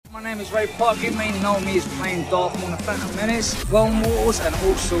My name is Ray Park. You may know me as playing Darth Maul in the Phantom Menace, Clone Wars, and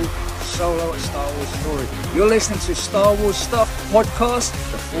also Solo: A Star Wars Story. You're listening to Star Wars Stuff Podcast.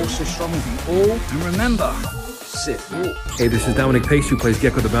 The Force is strong with you all. And remember, Sith Walk. Hey, this is Dominic Pace, who plays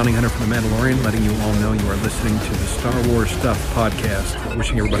Gecko the Bounty Hunter from The Mandalorian, letting you all know you are listening to the Star Wars Stuff Podcast.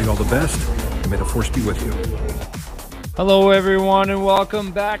 Wishing everybody all the best, and may the Force be with you. Hello, everyone, and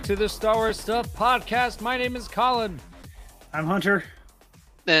welcome back to the Star Wars Stuff Podcast. My name is Colin. I'm Hunter.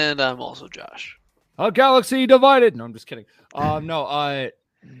 And I'm also Josh. A galaxy divided. No, I'm just kidding.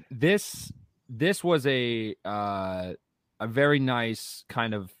 This was a very nice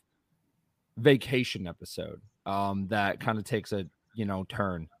kind of vacation episode. That kind of takes a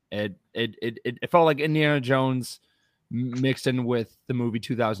turn. It felt like Indiana Jones mixed in with the movie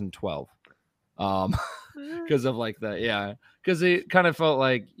 2012. Because of because it kind of felt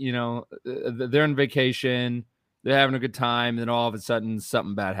like they're on vacation. They're having a good time, and then all of a sudden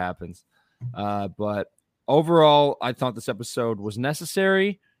something bad happens. But overall, I thought this episode was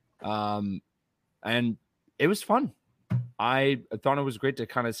necessary, and it was fun. I thought it was great to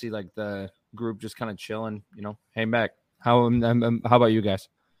kind of see like the group just kind of chilling, hang back. How about you guys?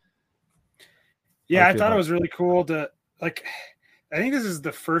 Yeah, I thought it was really cool to I think this is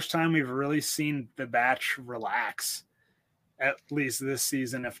the first time we've really seen the batch relax, at least this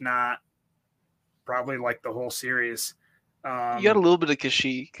season, if not probably like the whole series. You got a little bit of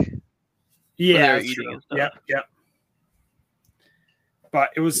Kashyyyk. Yeah, yep.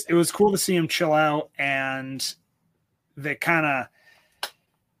 But it was cool to see him chill out, and they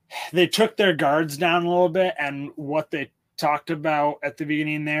took their guards down a little bit, and what they talked about at the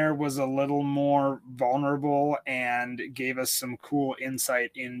beginning there was a little more vulnerable and gave us some cool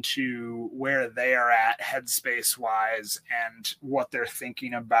insight into where they are at headspace wise and what they're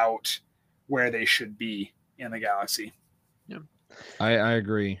thinking about where they should be in the galaxy. Yeah, I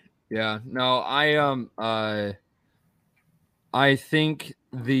agree. Yeah, no, I think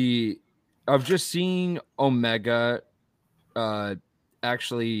of just seeing Omega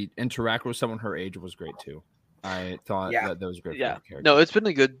actually interact with someone her age was great too. I thought that was great. Yeah, no, it's been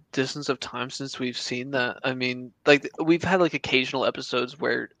a good distance of time since we've seen that. I mean, like we've had like occasional episodes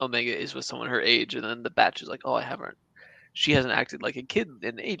where Omega is with someone her age, and then the batch is like, oh, she hasn't acted like a kid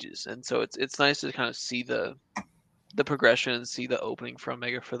in ages, and so it's nice to kind of see the progression and see the opening for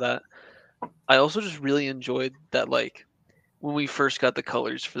Omega for that. I also just really enjoyed that, like when we first got the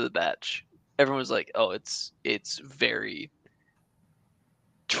colors for the batch, everyone was like, oh, it's very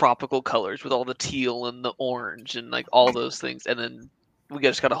tropical colors with all the teal and the orange and like all those things, and then we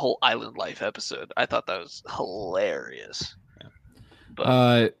just got a whole island life episode. I thought that was hilarious. Yeah.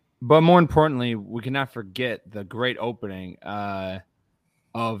 But more importantly, we cannot forget the great opening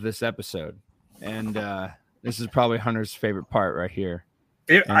of this episode. And this is probably Hunter's favorite part right here.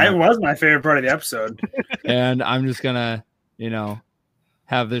 It was my favorite part of the episode. And I'm just going to,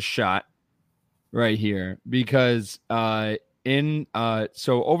 have this shot right here because so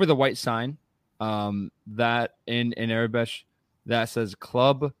over the white sign that in Arabic, that says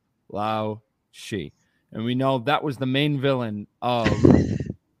Club Lao Shi. And we know that was the main villain of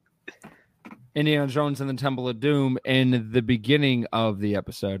Indiana Jones and the Temple of Doom in the beginning of the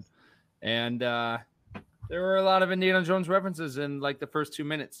episode. And there were a lot of Indiana Jones references in like the first 2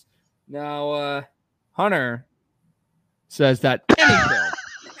 minutes. Now, Hunter says that any film,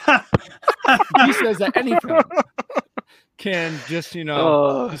 he says that any film can just,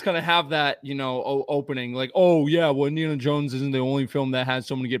 just kind of have that, opening like, oh yeah, well, Indiana Jones isn't the only film that has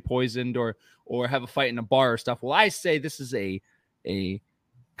someone get poisoned or have a fight in a bar or stuff. Well, I say this is a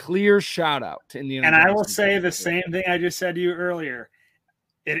clear shout out to Indiana Jones. And I will say the same thing I just said to you earlier.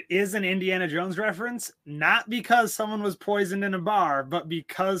 It is an Indiana Jones reference, not because someone was poisoned in a bar, but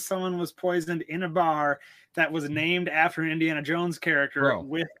because someone was poisoned in a bar that was named after an Indiana Jones character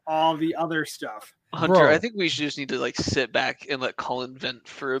with all the other stuff. Hunter, I think we should just need to like sit back and let Colin vent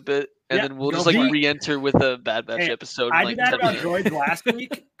for a bit, and then we'll just re-enter with a Bad Batch episode. I did that about droids last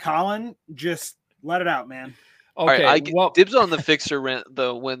week. Colin, just let it out, man. Okay, all right, dibs on the fixer rant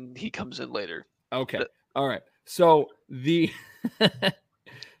though when he comes in later. Okay, all right. So the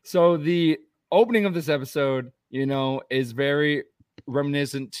opening of this episode, is very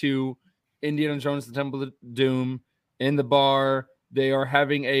reminiscent to Indiana Jones: The Temple of Doom. In the bar, they are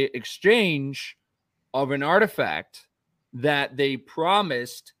having a exchange of an artifact that they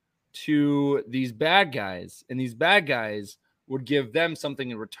promised to these bad guys, and these bad guys would give them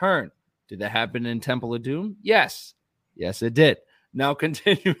something in return. Did that happen in Temple of Doom? Yes, it did. Now,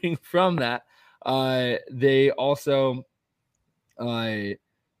 continuing from that, they also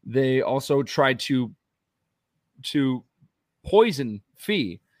tried to poison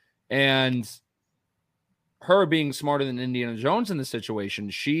Fee And her being smarter than Indiana Jones in the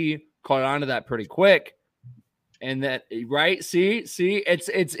situation, she caught on to that pretty quick. And that, right? See,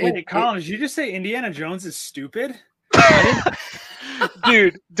 Wait, Colin, did you just say Indiana Jones is stupid?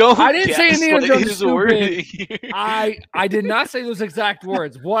 Dude, don't. I didn't say Indiana Jones is stupid. Wording. I did not say those exact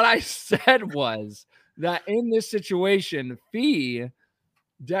words. What I said was that in this situation, Fee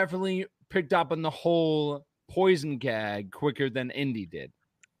definitely picked up on the whole poison gag quicker than Indy did.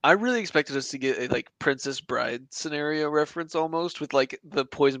 I really expected us to get a like Princess Bride scenario reference almost, with like the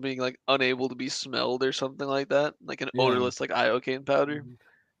poison being like unable to be smelled or something like that, like an odorless like iocane powder.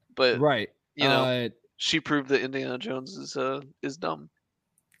 But right, you know, she proved that Indiana Jones is dumb.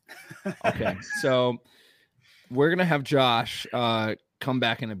 Okay, so we're gonna have Josh come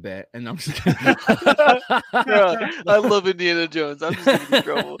back in a bit, and I'm just kidding. I love Indiana Jones. I'm just gonna be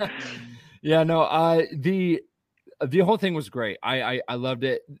trouble. Yeah, no, the whole thing was great. I loved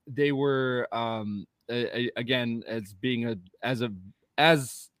it. They were again, as being as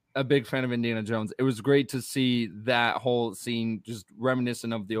a big fan of Indiana Jones, it was great to see that whole scene, just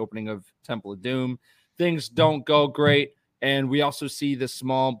reminiscent of the opening of Temple of Doom. Things don't go great, and we also see the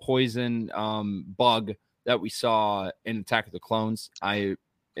small poison bug that we saw in Attack of the Clones. And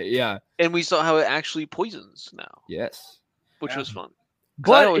we saw how it actually poisons now. Yes, which was fun.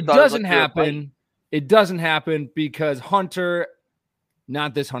 But it doesn't happen. It doesn't happen because Hunter,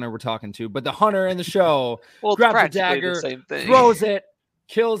 not this Hunter we're talking to, but the Hunter in the show, grabs a dagger, throws it,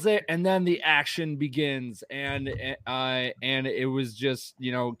 kills it, and then the action begins. And it was just,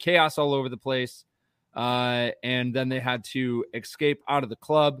 chaos all over the place. And then they had to escape out of the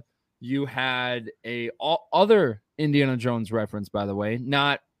club. You had other Indiana Jones reference, by the way,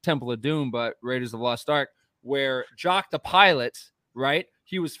 not Temple of Doom, but Raiders of the Lost Ark, where Jock the pilot, right?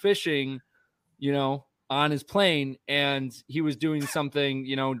 He was fishing, on his plane, and he was doing something,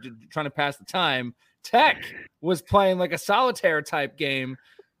 trying to pass the time. Tech was playing like a solitaire type game,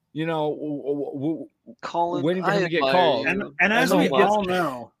 Colin, waiting for him to get called. And as we all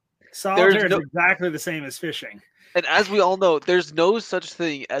know, solitaire is exactly the same as fishing. And as we all know, there's no such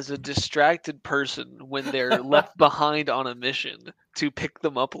thing as a distracted person when they're left behind on a mission to pick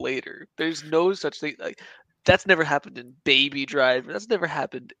them up later. There's no such thing. Like, that's never happened in Baby Driver. That's never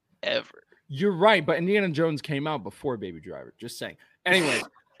happened ever. You're right, but Indiana Jones came out before Baby Driver. Just saying. Anyways,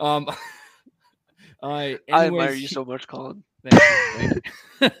 I admire you so much, Colin. Thank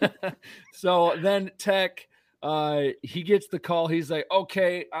you. So then Tech, he gets the call. He's like,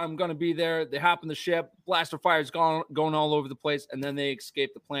 "Okay, I'm gonna be there." They hop on the ship. Blaster fire's going all over the place, and then they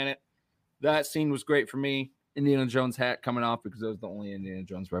escape the planet. That scene was great for me. Indiana Jones hat coming off because those are the only Indiana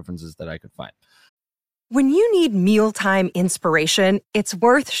Jones references that I could find. When you need mealtime inspiration, it's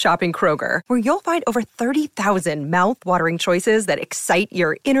worth shopping Kroger, where you'll find over 30,000 mouth-watering choices that excite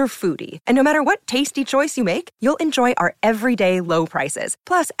your inner foodie. And no matter what tasty choice you make, you'll enjoy our everyday low prices,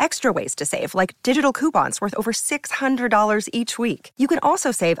 plus extra ways to save, like digital coupons worth over $600 each week. You can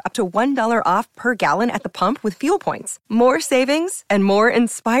also save up to $1 off per gallon at the pump with fuel points. More savings and more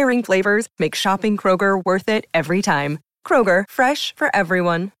inspiring flavors make shopping Kroger worth it every time. Kroger, fresh for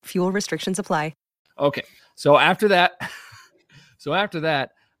everyone. Fuel restrictions apply. Okay, so after that,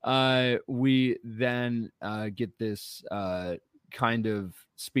 we then get this kind of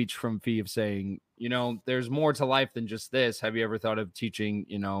speech from Fee of saying, there's more to life than just this. Have you ever thought of teaching,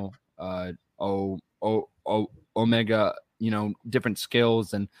 Omega, different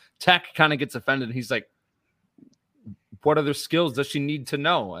skills? And Tech kind of gets offended. And he's like, what other skills does she need to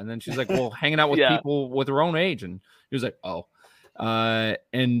know? And then she's like, well, hanging out with people with her own age. And he was like, oh.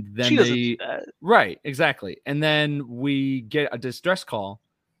 And then right, exactly. And then we get a distress call.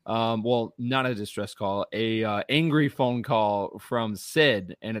 Well, not a distress call, a angry phone call from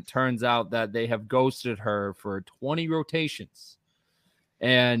Sid, and it turns out that they have ghosted her for 20 rotations.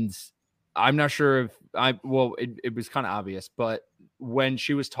 And I'm not sure if it was kind of obvious, but when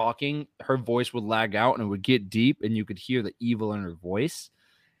she was talking, her voice would lag out and it would get deep, and you could hear the evil in her voice.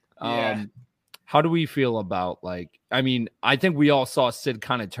 How do we feel about, I think we all saw Sid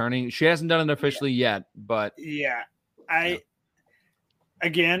kind of turning. She hasn't done it officially yet, but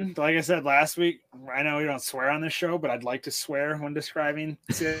again, like I said last week, I know we don't swear on this show, but I'd like to swear when describing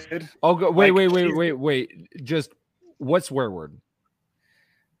Sid. Wait. Just what swear word?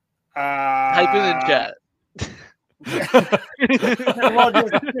 Type it in chat. Well,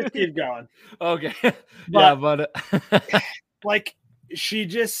 just keep going. Okay. She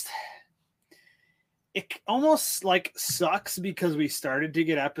just... It almost sucks because we started to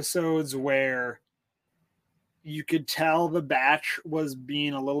get episodes where you could tell the batch was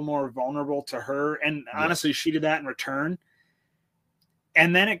being a little more vulnerable to her. And honestly, she did that in return.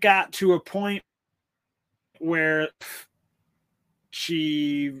 And then it got to a point where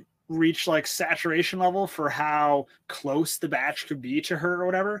she reached like saturation level for how close the batch could be to her or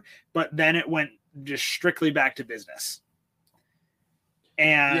whatever. But then it went just strictly back to business.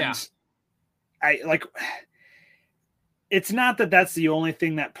 And I like, it's not that that's the only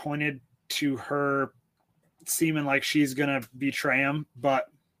thing that pointed to her seeming like she's going to betray him, but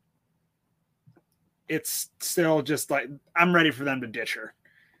it's still just like, I'm ready for them to ditch her,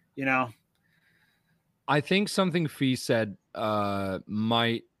 you know? I think something Fee said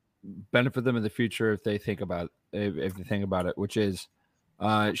might benefit them in the future if they think about it, which is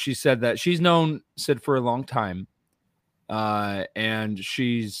she said that she's known Sid for a long time, and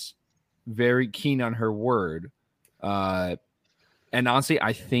she's very keen on her word. And honestly,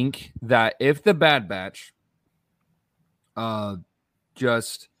 I think that if the Bad Batch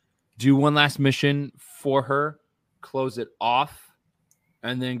just do one last mission for her, close it off,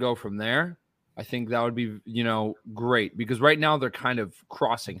 and then go from there, I think that would be, great, because right now they're kind of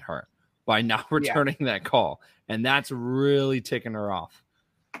crossing her by not returning that call, and that's really ticking her off.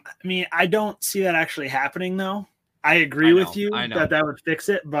 I mean, I don't see that actually happening, though. I agree with you that would fix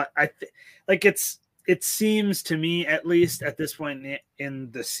it, but it seems to me, at least at this point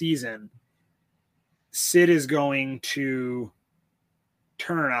in the season, Sid is going to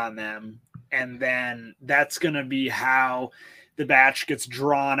turn on them, and then that's going to be how the batch gets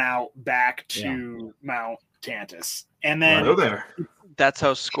drawn out back to Mount Tantus. And then that's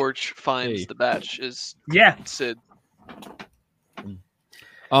how Scorch finds the batch is Sid.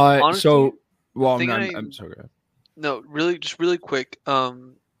 Honestly, I'm sorry. No, really quick.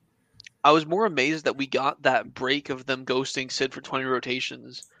 I was more amazed that we got that break of them ghosting Sid for 20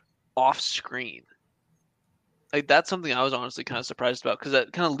 rotations off screen. Like, that's something I was honestly kind of surprised about, because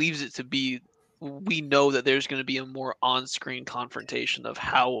that kind of leaves it to be, we know that there's going to be a more on-screen confrontation of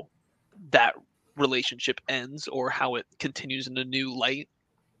how that relationship ends or how it continues in a new light.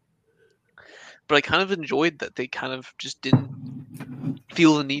 But I kind of enjoyed that they kind of just didn't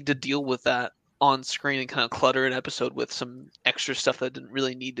feel the need to deal with that on screen and kind of clutter an episode with some extra stuff that didn't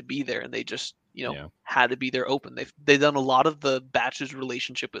really need to be there, and they just had to be there open. They've done a lot of the batch's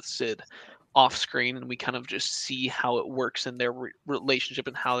relationship with Sid off screen, and we kind of just see how it works in their relationship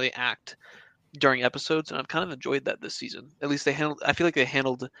and how they act during episodes, and I've kind of enjoyed that this season. At least I feel like they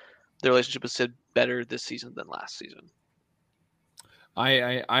handled the relationship with Sid better this season than last season.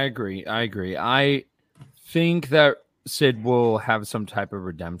 I agree. I think that Sid will have some type of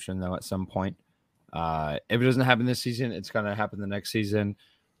redemption, though, at some point. If it doesn't happen this season, it's going to happen the next season.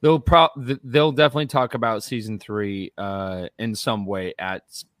 They'll definitely talk about season 3 in some way at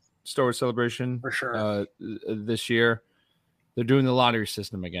Star Wars Celebration for sure this year. They're doing the lottery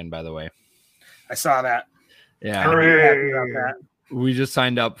system again, by the way. I saw that. Yeah, that. We just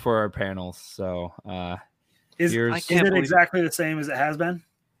signed up for our panels, so is it exactly the same as it has been?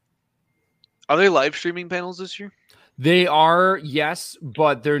 Are they live streaming panels this year? They are, yes,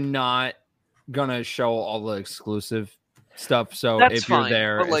 but they're not gonna show all the exclusive stuff. So that's if fine, you're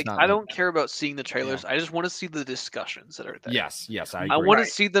there, but I don't care about seeing the trailers. I just want to see the discussions that are there. Yes, I agree. I want to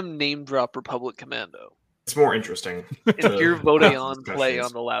see them name drop Republic Commando. It's more interesting. And hear Vodayon play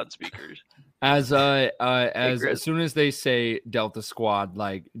on the loudspeakers. As soon as they say Delta Squad,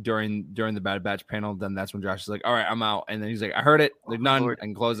 like during the Bad Batch panel, then that's when Josh is like, "All right, I'm out," and then he's like, "I heard it. They're done. I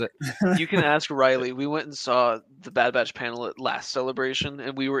can close it." You can ask Riley. We went and saw the Bad Batch panel at last Celebration,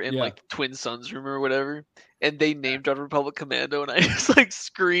 and we were in like Twin Suns room or whatever, and they named dropped Republic Commando, and I just like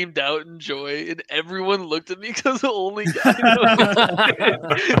screamed out in joy, and everyone looked at me because the only guy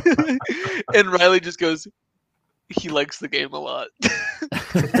and Riley just goes, he likes the game a lot.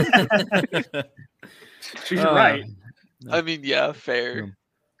 She's right. I mean, yeah, fair.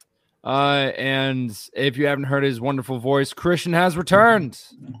 And if you haven't heard his wonderful voice, Christian has returned.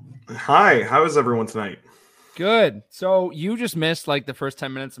 Hi, how is everyone tonight? Good. So you just missed like the first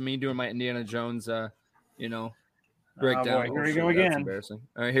 10 minutes of me doing my Indiana Jones, breakdown. Boy, here we go again. Embarrassing.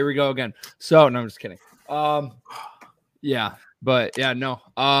 All right, here we go again. So no, I'm just kidding. Yeah, but yeah, no.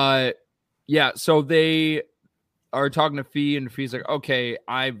 Yeah. So they are talking to Fee, and Fee's like, "Okay,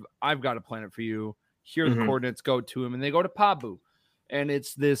 I've got a planet for you. Here are the coordinates. Go to him." And they go to Pabu, and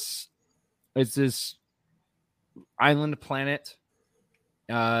it's this island planet.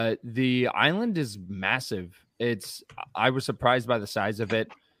 The island is massive. I was surprised by the size of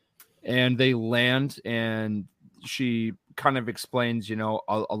it. And they land, and she kind of explains, a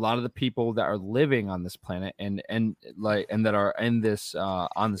lot of the people that are living on this planet and that are in this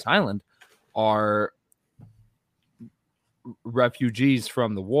on this island are refugees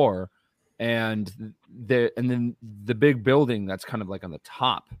from the war, and then the big building that's kind of like on the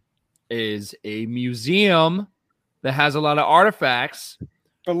top is a museum that has a lot of artifacts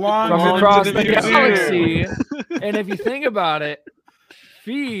Belongs from in across the the museum. galaxy. And if you think about it,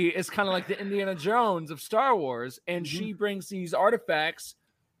 Fee is kind of like the Indiana Jones of Star Wars, and she brings these artifacts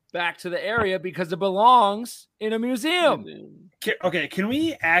back to the area because it belongs in a museum. Okay, can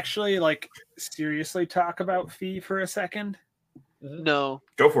we actually like seriously talk about Fee for a second? No.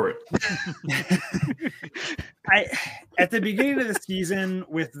 Go for it. At the beginning of the season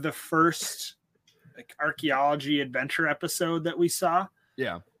with the first like archaeology adventure episode that we saw,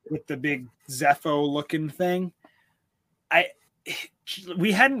 with the big Zepho looking thing,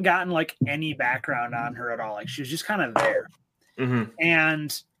 we hadn't gotten like any background on her at all. Like she was just kind of there.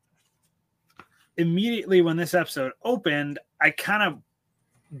 And immediately when this episode opened, I kind of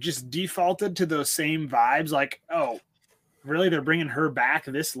just defaulted to those same vibes. Like, oh, really? They're bringing her back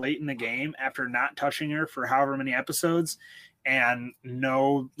this late in the game after not touching her for however many episodes and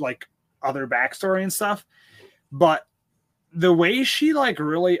no like other backstory and stuff. But the way she like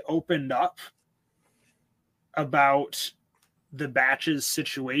really opened up about the Batch's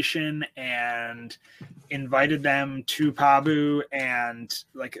situation and invited them to Pabu, and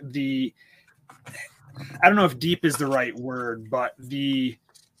like I don't know if deep is the right word, but the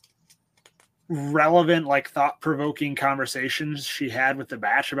relevant, like thought-provoking conversations she had with the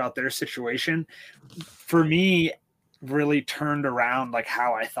Batch about their situation, for me, really turned around like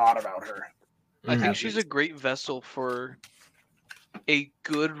how I thought about her. I think she's a great vessel for a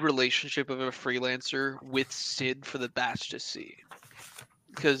good relationship of a freelancer with Sid for the Batch to see.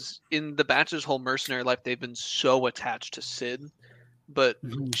 Because in the Batch's whole mercenary life, they've been so attached to Sid, but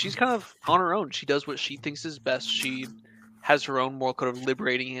she's kind of on her own. She does what she thinks is best. She has her own moral code of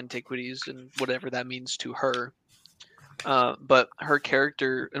liberating antiquities and whatever that means to her. But her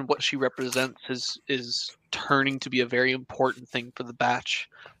character and what she represents is turning to be a very important thing for the Batch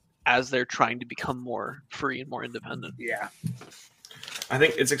as they're trying to become more free and more independent. Yeah. I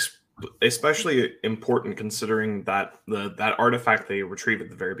think it's especially important considering that that artifact they retrieve at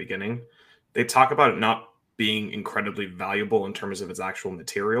the very beginning, they talk about it not being incredibly valuable in terms of its actual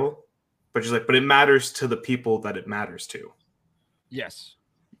material, but just like, but it matters to the people that it matters to. Yes.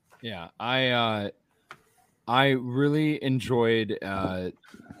 Yeah. I really enjoyed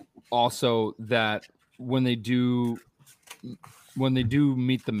also that when they do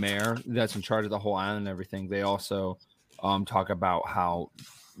meet the mayor that's in charge of the whole island and everything, they also talk about how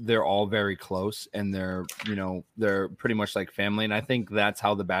they're all very close and they're pretty much like family. And I think that's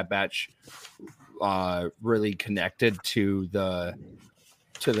how the Bad Batch really connected to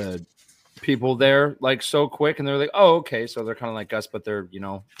the people there like so quick. And they're like, oh, okay. So they're kind of like us, but they're,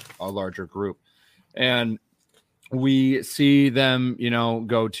 a larger group. And we see them,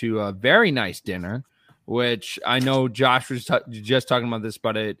 go to a very nice dinner, which I know Josh was just talking about this,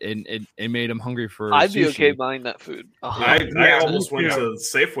 but it made him hungry for I'd be sushi. okay buying that food. I almost went to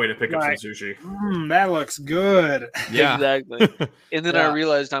Safeway to pick up some sushi. That looks good. Yeah, exactly. And then I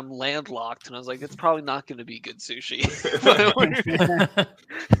realized I'm landlocked, and I was like, it's probably not going to be good sushi.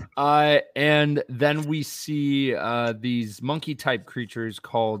 And then we see these monkey type creatures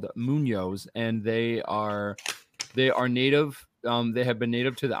called Muños, and they are native. They have been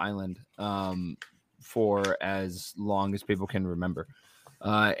native to the island for as long as people can remember,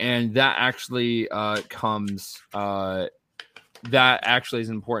 and that actually is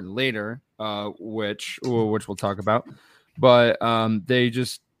important later, which we'll talk about. But they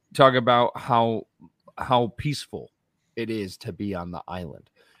just talk about how peaceful it is to be on the island,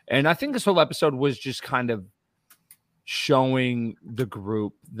 and I think this whole episode was just kind of showing the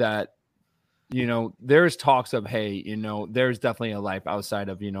group that there's talks of, hey, there's definitely a life outside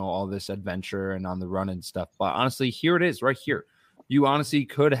of, all this adventure and on the run and stuff. But honestly, here it is right here. You honestly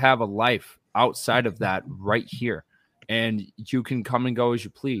could have a life outside of that right here. And you can come and go as you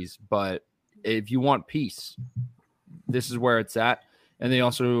please. But if you want peace, this is where it's at. And they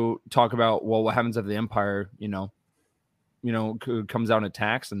also talk about, well, what happens if the Empire, comes out and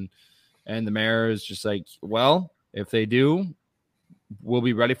attacks. And the mayor is just like, well, if they do, we'll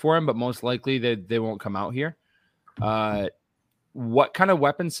be ready for him, but most likely they won't come out here. What kind of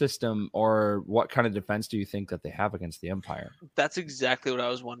weapon system or what kind of defense do you think that they have against the Empire? That's exactly what I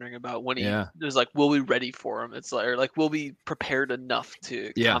was wondering about when he was like, "Will we ready for him?" It's like, or like, "Will we prepared enough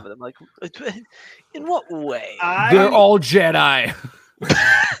to combat them?" Like, in what way? They're all Jedi.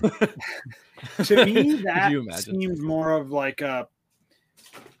 To me, that seems more of like a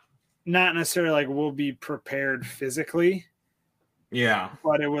not necessarily like we'll be prepared physically. Yeah.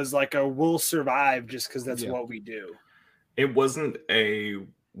 But it was like a we'll survive just because that's what we do. It wasn't a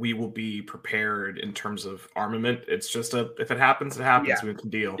we will be prepared in terms of armament. It's just if it happens, it happens. Yeah. We can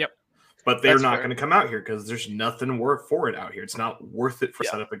deal. Yep. But they're That's not fair. going to come out here because there's nothing worth for it out here. It's not worth it for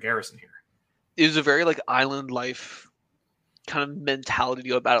Yeah. set up a garrison here. It was a very like island life kind of mentality to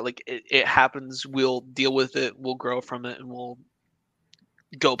go about it. Like it happens, we'll deal with it, we'll grow from it, and we'll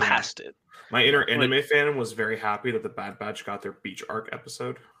go past it. My inner anime fan was very happy that the Bad Batch got their beach arc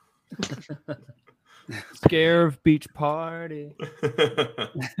episode. Scare of beach party.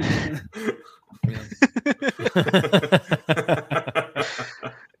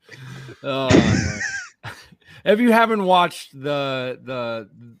 Oh, man. If you haven't watched the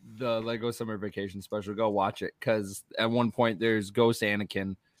Lego Summer Vacation special, go watch it, because at one point there's Ghost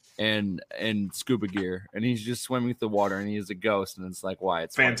Anakin and scuba gear, and he's just swimming through the water, and he's a ghost, and it's like, why?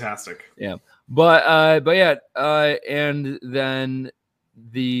 It's fantastic. Funny. Yeah, but yeah, and then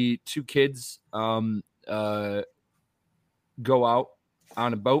the two kids go out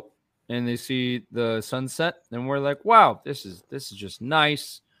on a boat, and they see the sunset, and we're like, wow, this is just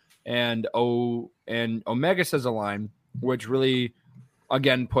nice. And Omega says a line which really,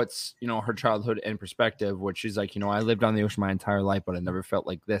 again, puts, you know, her childhood in perspective, which she's like, you know, I lived on the ocean my entire life, but I never felt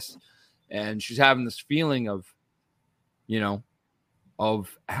like this. And she's having this feeling of, you know,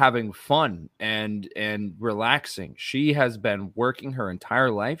 of having fun and relaxing. She has been working her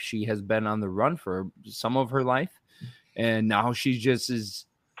entire life. She has been on the run for some of her life. And now she just is,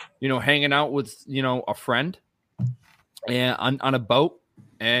 you know, hanging out with, you know, a friend and on a boat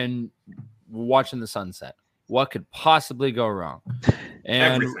and watching the sunset. What could possibly go wrong?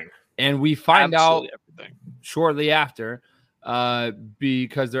 And everything. And we find Absolutely out everything. shortly after,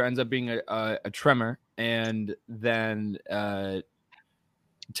 because there ends up being a tremor, and then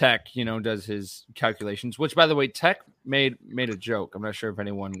Tech, you know, does his calculations. Which, by the way, Tech made a joke. I'm not sure if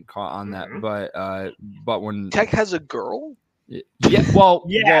anyone caught on that, but when Tech has a girl. Yeah, well,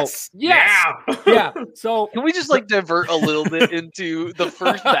 Yes. yeah. So Can we just like divert a little bit into the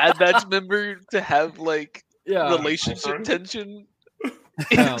first Bad Batch member to have like relationship tension?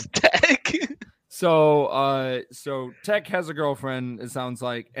 It's Tech. So Tech has a girlfriend, it sounds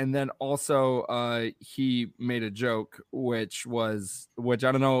like, and then also he made a joke, which I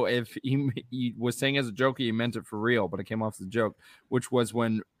don't know if he was saying as a joke, he meant it for real, but it came off as a joke, which was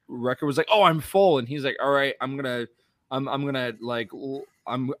when Wrecker was like, "Oh, I'm full," and he's like, "All right, I'm gonna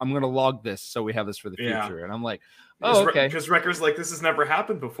log this so we have this for the future." And I'm like, "Oh, okay." Because Wrecker's like, this has never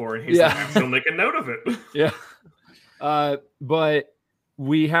happened before, and he's like, I'm still make a note of it. Yeah. But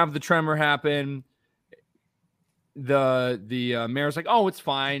we have the tremor happen. The mayor's like, "Oh, it's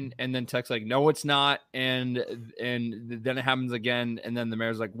fine," and then Tech's like, "No, it's not," and then it happens again, and then the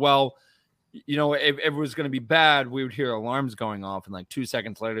mayor's like, "Well, you know, if it was going to be bad, we would hear alarms going off, and like 2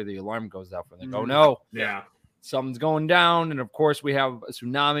 seconds later, the alarm goes off, and they go, no, yeah, something's going down." And of course, we have a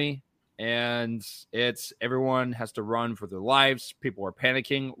tsunami, and it's everyone has to run for their lives. People are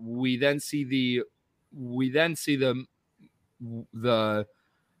panicking. We then see the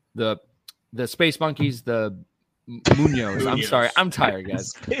space monkeys, the Munoz. I'm sorry, I'm tired,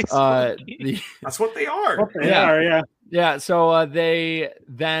 guys. That's what they are. Yeah. So they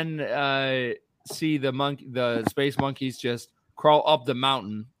then see the space monkeys just crawl up the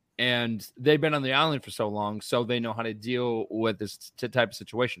mountain, and they've been on the island for so long, so they know how to deal with this type of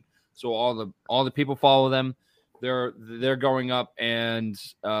situation. So all the people follow them. They're going up, and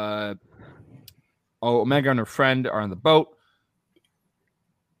Omega and her friend are on the boat.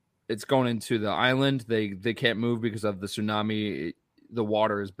 It's going into the island. They can't move because of the tsunami. The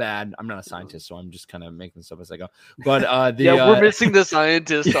water is bad. I'm not a scientist, so I'm just kind of making this up as I go. But we're missing the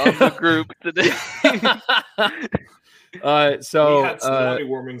scientist on the group today. So we had tsunami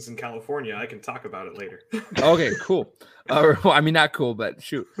warnings in California. I can talk about it later. Okay, cool. I mean, not cool, but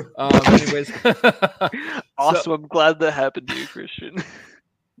shoot. Anyways, awesome. So, I'm glad that happened to you, Christian.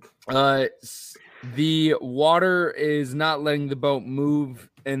 The water is not letting the boat move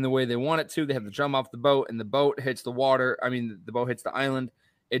in the way they want it to. They have to jump off the boat, and the boat hits the water. I mean, the boat hits the island.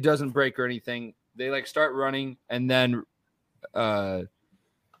 It doesn't break or anything. They like start running, and then oh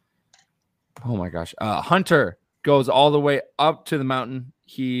my gosh, Hunter goes all the way up to the mountain.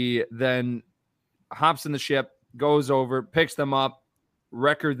 He then hops in the ship, goes over, picks them up.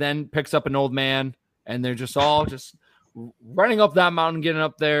 Wrecker then picks up an old man, and they're just all just running up that mountain, getting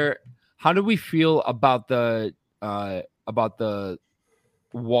up there. How do we feel about the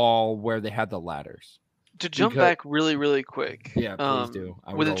wall where they had the ladders? To jump back really, really quick. Yeah, please do.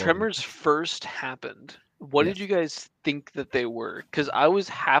 When the tremors first happened, what did you guys think that they were? Because I was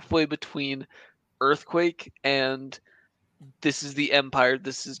halfway between earthquake and this is the Empire.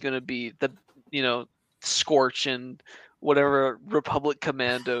 This is going to be the, scorch and whatever Republic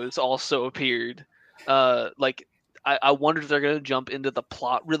commandos also appeared. Like I wondered if they're gonna jump into the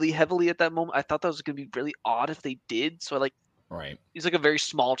plot really heavily at that moment. I thought that was gonna be really odd if they did. So Right. it's like a very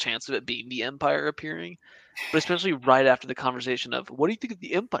small chance of it being the Empire appearing. But especially right after the conversation of what do you think if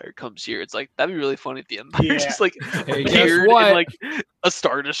the Empire comes here? It's like that'd be really funny if the Empire Yeah. just like Hey, guess appeared what? and like a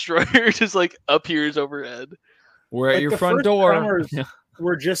Star Destroyer just like appears overhead. We're at Like, your the front first door. tremors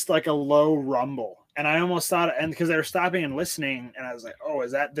were just like a low rumble, and I almost thought, and because they were stopping and listening, and I was like, "Oh,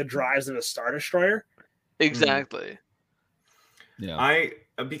 is that the drives of a Star Destroyer?" Exactly. Yeah.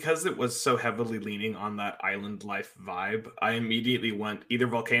 Because it was so heavily leaning on that island life vibe, I immediately went either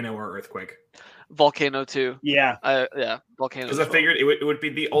volcano or earthquake. Volcano too. Yeah, Volcano. Because I figured it would be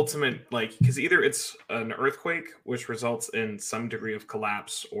the ultimate, like, because either it's an earthquake, which results in some degree of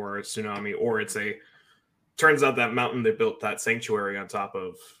collapse or a tsunami, or turns out that mountain they built that sanctuary on top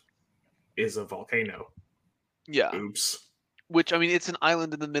of is a volcano. Yeah. Oops. Which, I mean, it's an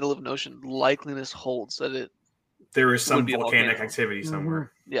island in the middle of an ocean. Likeliness holds that there is some would be a volcanic volcano. activity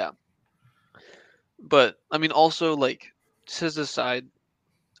somewhere. Yeah. But, I mean, also, like, just as an aside,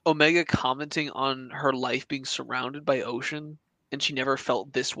 Omega commenting on her life being surrounded by ocean, and she never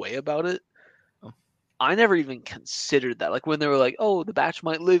felt this way about it. Oh. I never even considered that. Like, when they were like, oh, the Batch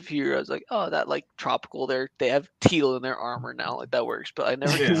might live here, I was like, oh, that, like, tropical, they have teal in their armor now, like, that works. But I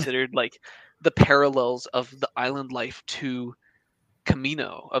never Yeah. considered, like, the parallels of the island life to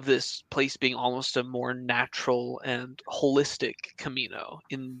Camino, of this place being almost a more natural and holistic Camino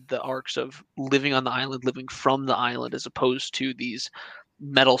in the arcs of living on the island, living from the island, as opposed to these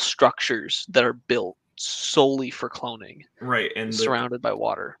metal structures that are built solely for cloning, Right, and surrounded by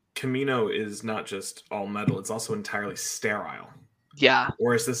water. Camino is not just all metal, it's also entirely sterile. Yeah.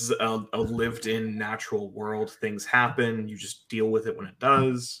 Whereas this is a lived-in natural world. Things happen, you just deal with it when it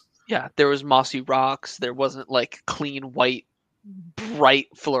does. Yeah, there was mossy rocks. There wasn't like clean white, bright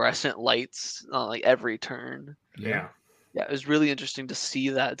fluorescent lights on like every turn. Yeah. Yeah, it was really interesting to see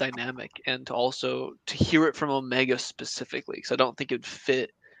that dynamic and to also to hear it from Omega specifically, because I don't think it would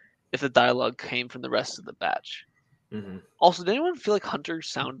fit if the dialogue came from the rest of the batch. Mm-hmm. Also, did anyone feel like Hunter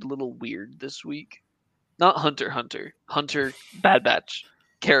sounded a little weird this week? Not Hunter, Bad Batch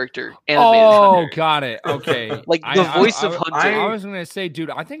character, animated Oh, Hunter. got it. Okay. Like the voice of Hunter. I was going to say, dude,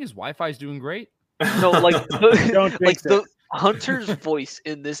 I think his Wi-Fi is doing great. No, like Don't like fix it. the Hunter's voice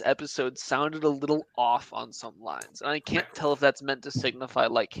in this episode sounded a little off on some lines, and I can't tell if that's meant to signify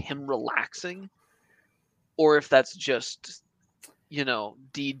like him relaxing, or if that's just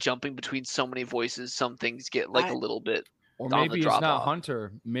D jumping between so many voices. Some things get like a little bit. Or on maybe the it's not drop-off.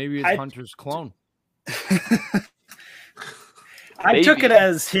 Hunter. Maybe it's Hunter's clone. I took Maybe. it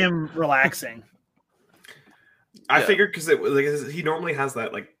as him relaxing. I figured because he normally has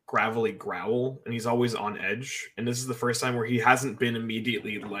that like gravelly growl, and he's always on edge. And this is the first time where he hasn't been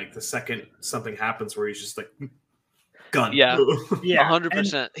immediately like the second something happens, where he's just like gun. Yeah. Yeah,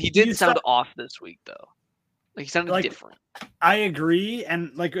 100%. He did you sound saw- off this week though. Like he sounded Like- different. I agree,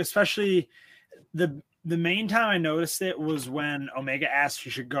 and like especially the main time I noticed it was when Omega asked if she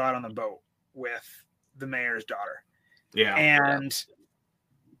should go out on the boat with the mayor's daughter. Yeah. And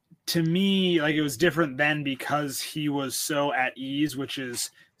to me, like it was different then because he was so at ease, which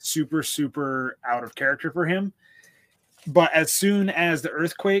is super, super out of character for him. But as soon as the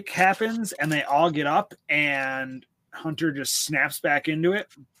earthquake happens and they all get up and Hunter just snaps back into it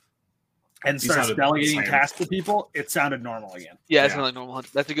and He starts sounded delegating slammed. tasks to people, it sounded normal again. Yeah, it's Yeah. not like normal Hunter.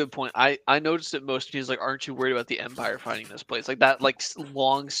 That's a good point. I noticed it most. He was like, "Aren't you worried about the Empire fighting this place?" Like that, like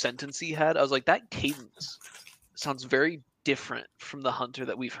long sentence he had. I was like, that cadence sounds very different from the Hunter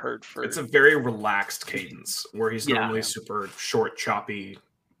that we've heard for. It's a very relaxed cadence where he's Yeah. normally super short, choppy,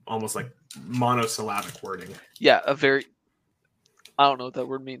 almost like monosyllabic wording. Yeah, a very. I don't know what that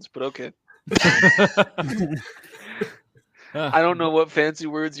word means, but okay. I don't know what fancy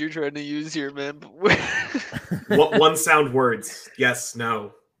words you're trying to use here, man. But One sound words. Yes,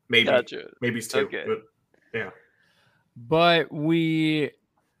 no, maybe. Gotcha. Maybe it's two. Okay. But yeah. But we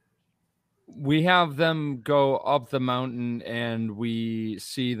have them go up the mountain, and we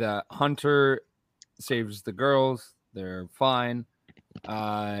see that Hunter saves the girls. They're fine.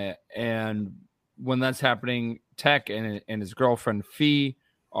 And when that's happening, Tech and his girlfriend Fee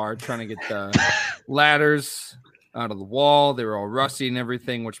are trying to get the ladders out of the wall. They were all rusty and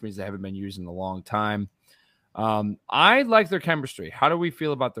everything, which means they haven't been used in a long time. I like their chemistry. How do we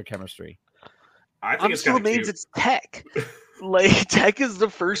feel about their chemistry? I think I'm it's still kind of amazed cute. it's Tech. Like Tech is the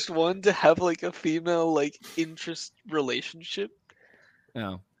first one to have like a female like interest relationship.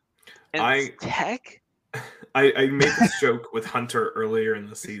 Yeah. And it's Tech. I made this joke with Hunter earlier in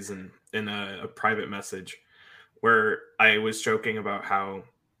the season in a private message where I was joking about how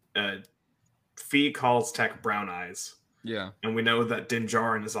Fee calls Tech Brown Eyes. Yeah. And we know that Din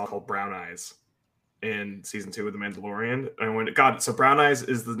Djarin is all called Brown Eyes in season 2 of The God, so Brown Eyes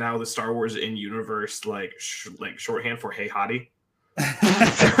is now the Star Wars in-universe like shorthand for Hey Hottie.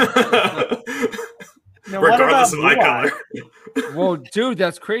 Now, Regardless of eye color. Well, dude,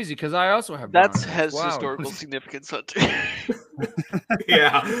 that's crazy because I also have. That brown eyes. has Wow. historical significance, Hunter.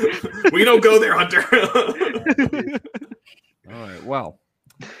 Yeah, we don't go there, Hunter. All right.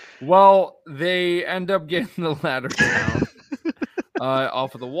 Well, they end up getting the ladder down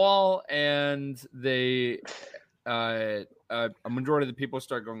off of the wall, and they a majority of the people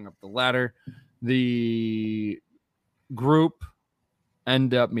start going up the ladder. The group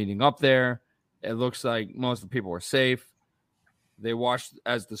end up meeting up there. It looks like most of the people are safe. They watch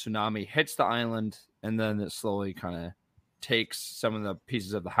as the tsunami hits the island, and then it slowly kind of takes some of the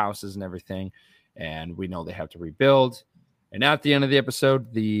pieces of the houses and everything, and we know they have to rebuild. And at the end of the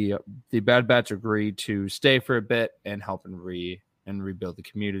episode, the Bad Batch agree to stay for a bit and help and rebuild the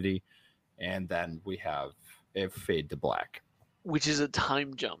community, and then we have it fade to black, Which is a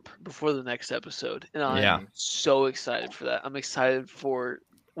time jump before the next episode, and I'm so excited for that. I'm excited for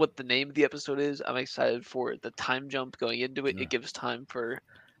what the name of the episode is. I'm excited for the time jump going into it. It gives time for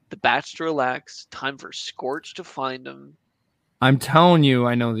the Batch to relax, time for Scorch to find them. I'm telling you,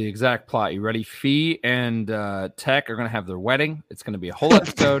 I know the exact plot. You ready? Fee and Tech are going to have their wedding. It's going to be a whole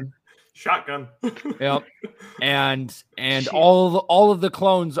episode. Shotgun. Yep. And all of the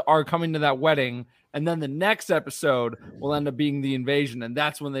clones are coming to that wedding, and then the next episode will end up being the invasion, and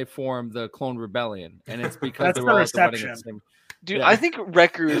that's when they form the Clone Rebellion. And it's because they were all at the wedding at the same. Dude, yeah. I think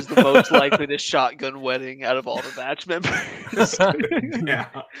Wrecker is the most likely to shotgun wedding out of all the Batch members. Yeah.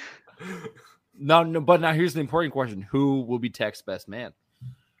 No, but now here's the important question: who will be Tech's best man?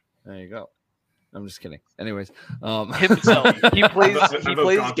 There you go. I'm just kidding. Anyways, himself. He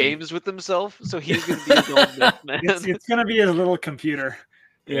plays games with himself, so he's going to be his own best man. It's going to be his little computer.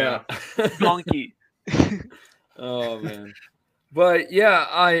 Yeah, donkey. Oh man, but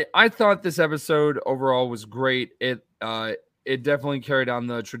yeah, I thought this episode overall was great. It definitely carried on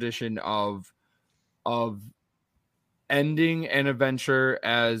the tradition of ending an adventure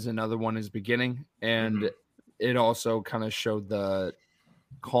as another one is beginning, and it also kind of showed the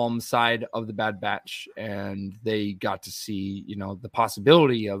calm side of the Bad Batch, and they got to see, the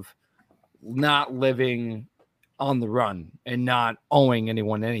possibility of not living on the run and not owing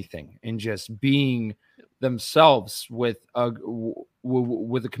anyone anything, and just being themselves with a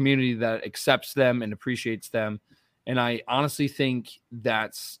community that accepts them and appreciates them. And I honestly think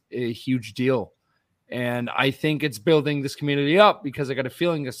that's a huge deal. And I think it's building this community up because I got a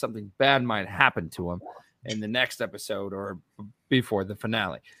feeling that something bad might happen to them in the next episode or before the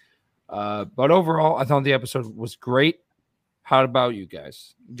finale. But overall, I thought the episode was great. How about you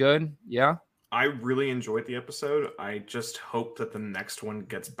guys? Good? Yeah? I really enjoyed the episode. I just hope that the next one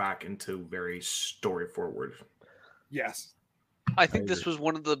gets back into very story forward. Yes. I think this was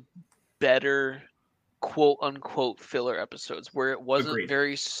one of the better quote unquote filler episodes where it wasn't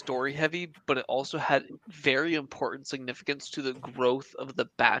very story heavy, but it also had very important significance to the growth of the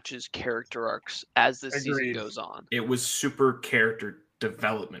Batch's character arcs as the season goes on. It was super character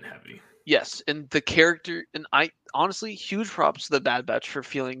development heavy. Yes, and the character, and I honestly, huge props to the Bad Batch for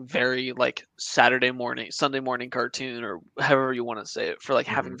feeling very like Sunday morning cartoon, or however you want to say it, for like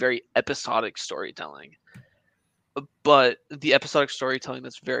having very episodic storytelling. But the episodic storytelling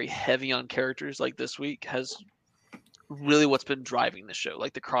that's very heavy on characters like this week has really what's been driving the show.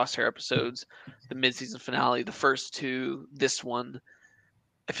 Like the Crosshair episodes, the mid-season finale, the first two, this one.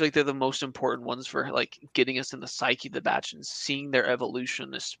 I feel like they're the most important ones for like getting us in the psyche of the Batch and seeing their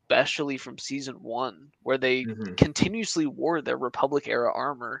evolution, especially from season 1, where they continuously wore their Republic era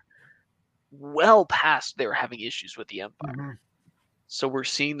armor well past they were having issues with the Empire. So we're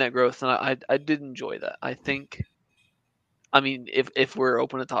seeing that growth, and I did enjoy that. I mean, if we're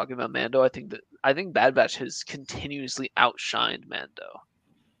open to talking about Mando, I think Bad Batch has continuously outshined Mando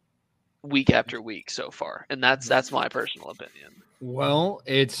week after week so far, and that's my personal opinion. Well,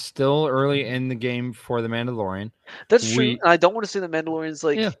 it's still early in the game for the Mandalorian. That's true. I don't want to say the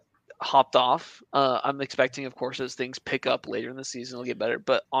Mandalorian's hopped off. I'm expecting, of course, as things pick up later in the season, it'll get better.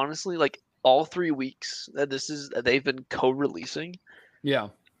 But honestly, like all 3 weeks that they've been co-releasing,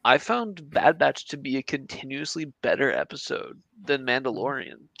 I found Bad Batch to be a continuously better episode than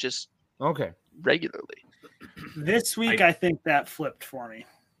Mandalorian, just regularly. This week, I think that flipped for me.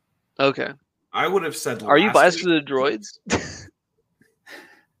 Okay. I would have said. Are you biased to the droids?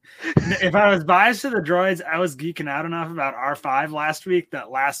 If I was biased to the droids, I was geeking out enough about R5 last week that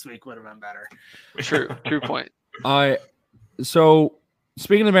last week would have been better. True point. So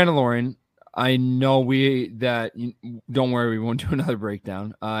speaking of Mandalorian, I know don't worry, we won't do another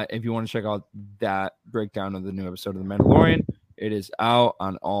breakdown. If you want to check out that breakdown of the new episode of The Mandalorian, it is out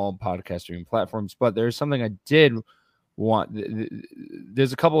on all podcast streaming platforms. But there's something I did want.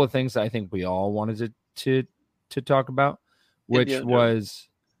 There's a couple of things that I think we all wanted to talk about, which was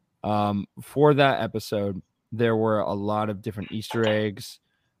for that episode, there were a lot of different Easter eggs.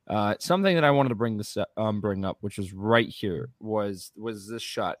 Something that I wanted to bring up, which was right here, was this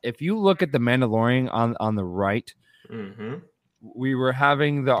shot. If you look at the Mandalorian on the right, we were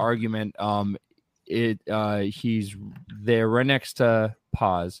having the argument. He's there right next to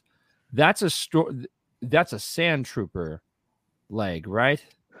Paz. That's a sand trooper leg, right?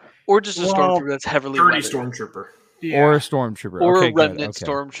 Or just a stormtrooper that's heavily dirty weathered. stormtrooper. Yeah. Or a stormtrooper. Or okay, a remnant okay.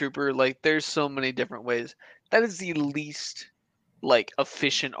 stormtrooper. Like, there's so many different ways. That is the least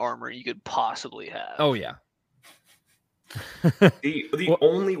efficient armor you could possibly have. Oh yeah. the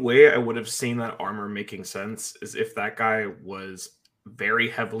only way I would have seen that armor making sense is if that guy was very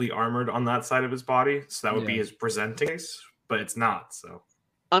heavily armored on that side of his body, so that would be his presenting case, but it's not. So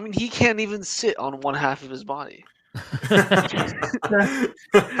I mean, he can't even sit on one half of his body.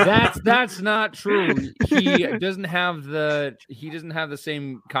 That's not true. He doesn't have the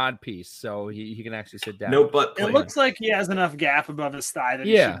same cod piece, so he can actually sit down. No, but it looks like he has enough gap above his thigh that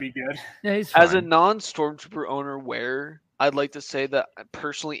he should be good. Yeah, he's fine. As a non-stormtrooper owner wearer, I'd like to say that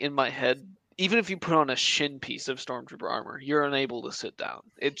personally in my head, even if you put on a shin piece of stormtrooper armor, you're unable to sit down.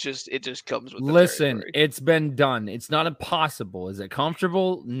 It just comes with the territory. It's been done. It's not impossible. Is it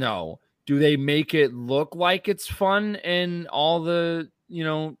comfortable? No. Do they make it look like it's fun in all the,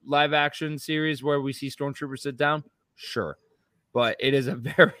 live action series where we see stormtroopers sit down? Sure. But it is a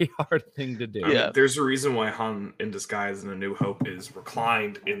very hard thing to do. I mean, there's a reason why Han in Disguise in A New Hope is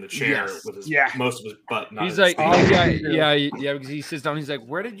reclined in the chair with his most of his butt. Not he's like, because he sits down. He's like,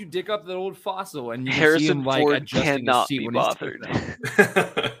 "Where did you dig up that old fossil?" And you can see him like adjusting his seat when he's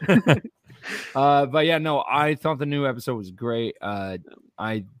but yeah, no, I thought the new episode was great. I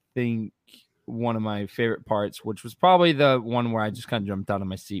think one of my favorite parts, which was probably the one where I just kind of jumped out of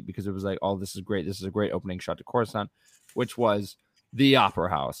my seat because it was like, "Oh, this is great! This is a great opening shot to Coruscant," which was the Opera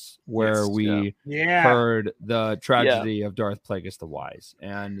House, where we heard the tragedy of Darth Plagueis the Wise.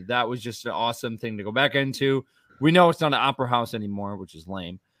 And that was just an awesome thing to go back into. We know it's not an Opera House anymore, which is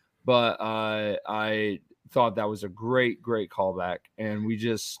lame, but I thought that was a great callback. And we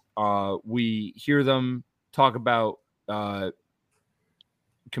just, we hear them talk about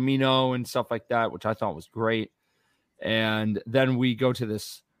Camino and stuff like that, which I thought was great. And then we go to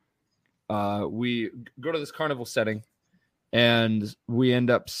this, carnival setting, and we end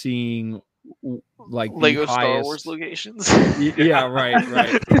up seeing like Lego Star Wars locations. Yeah, right.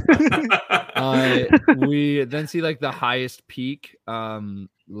 We then see like the highest peak, of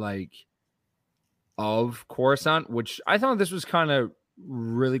Coruscant, which I thought this was kind of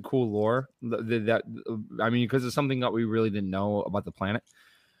really cool lore. Because it's something that we really didn't know about the planet.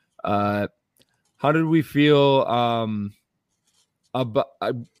 How did we feel?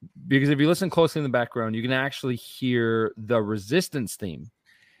 Because if you listen closely in the background, you can actually hear the Resistance theme.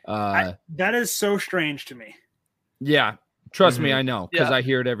 That is so strange to me. Yeah, trust me, I know, because I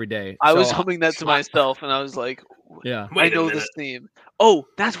hear it every day. I was humming that to myself, and I was like, "Yeah, I know this theme." Oh,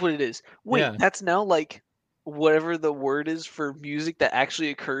 that's what it is. Wait, that's now like whatever the word is for music that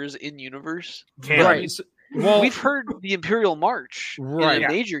actually occurs in universe. Right. Well, we've heard the Imperial March in a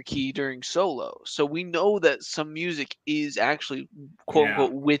major key during Solo, so we know that some music is actually quote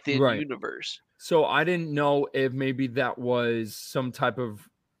unquote within universe. So I didn't know if maybe that was some type of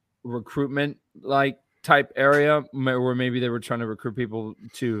recruitment type area where maybe they were trying to recruit people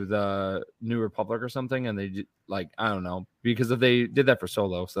to the New Republic or something, and they I don't know, because if they did that for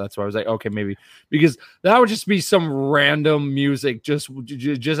Solo, so that's why I was like, okay, maybe because that would just be some random music just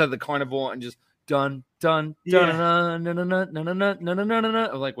at the carnival and just dun dun dun dun dun dun dun.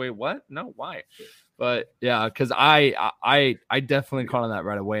 I'm like, wait, what? No, why? But yeah, because I definitely caught on that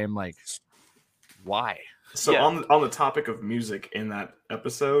right away. I'm like, why? So on the topic of music in that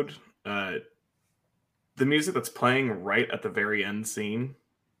episode, the music that's playing right at the very end scene,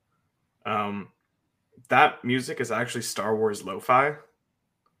 that music is actually Star Wars lo-fi.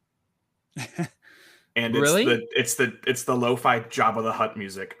 And it's the lo-fi Jabba the Hutt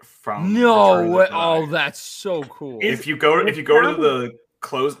music from that's so cool. If you go to the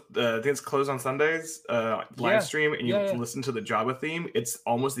close, I think it's closed on Sundays live stream, and you listen to the Jabba theme, it's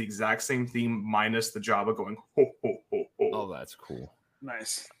almost the exact same theme minus the Jabba going ho ho ho ho. Oh, that's cool.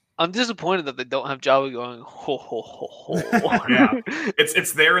 Nice. I'm disappointed that they don't have Jabba going ho ho ho ho. Yeah,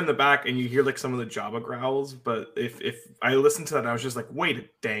 it's there in the back, and you hear like some of the Jabba growls. But if I listened to that, I was just like, wait a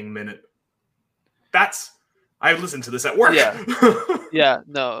dang minute. I listened to this at work. Yeah. Yeah,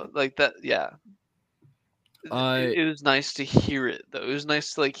 no, like that. Yeah, it was nice to hear it though. It was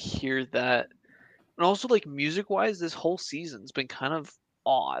nice to like hear that, and also like music wise, this whole season's been kind of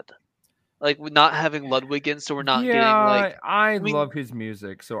odd. Like with not having Ludwig in, so we're not getting like. I mean- love his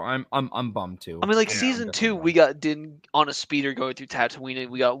music, so I'm bummed too. I mean, like Yeah, season 2, we got Din on a speeder going through Tatooine, and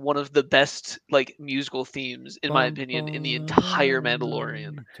we got one of the best like musical themes, in my opinion, in the entire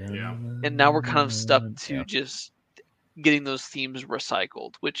Mandalorian. Yeah. And now we're kind of stuck to Yeah. just getting those themes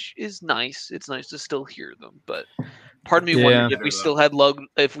recycled, which is nice. It's nice to still hear them, but part of me wondered if we still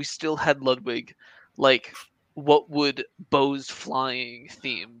had Ludwig, like what would Bo's flying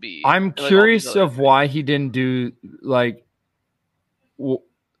theme be? I'm And, like, all curious these other of why he didn't do like.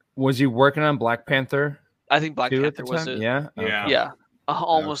 Was he working on Black Panther? I think Black 2 Panther at the was time? it. Yeah. Yeah. Okay. Yeah,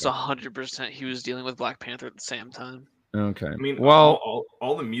 almost Okay. 100%. He was dealing with Black Panther at the same time. Okay. I mean, well,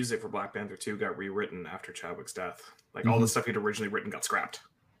 all the music for Black Panther 2 got rewritten after Chadwick's death. Like all the stuff he'd originally written got scrapped.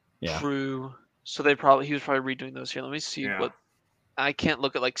 yeah. True. So he was probably redoing those here. Let me see Yeah. what. I can't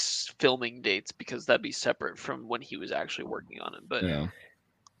look at like filming dates because that'd be separate from when he was actually working on it. But Yeah.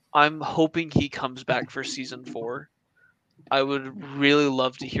 I'm hoping he comes back for season 4. I would really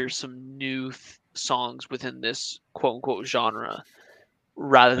love to hear some new songs within this quote unquote genre,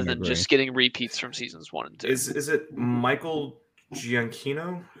 rather than agree. just getting repeats from seasons 1 and 2. Is it Michael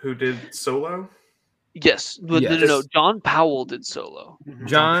Giacchino who did Solo? Yes. No. Yes. John Powell did Solo.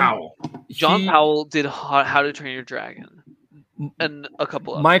 John Powell. John he- Powell did How to Train Your Dragon, and a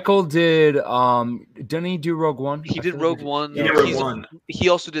couple of. Michael did. Didn't he do Rogue One? He I did feel like Rogue One. He did Rogue He's- One. He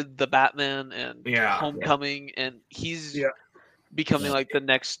also did the Batman and Yeah. Homecoming, and he's Yeah. becoming like the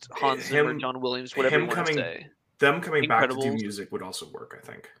next Hans Zimmer, Him- John Williams, whatever you him want to coming- say. Them coming back to do Incredibles. music would also work, I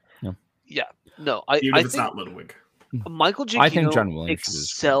think. Yeah, no, I Even if it's think not Ludwig. Michael Giacchino I think John Williams is-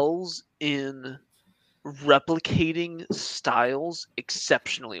 excels in replicating styles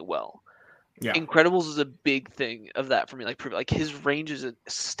exceptionally well. Yeah. Incredibles is a big thing of that for me. Like his range is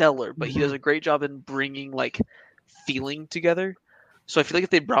stellar, but he does a great job in bringing like feeling together. So I feel like if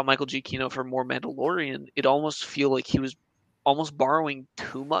they brought Michael Giacchino for more Mandalorian, it almost feel like he was almost borrowing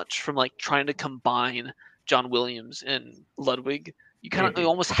too much from like trying to combine John Williams and Ludwig. You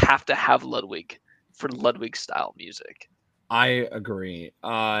almost have to have Ludwig for Ludwig style music. I agree.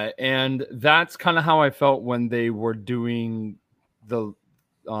 And that's kind of how I felt when they were doing the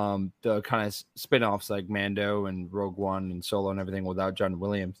kind of spin-offs like Mando and Rogue One and Solo and everything without John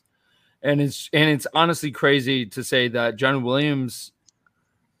Williams. And it's honestly crazy to say that John Williams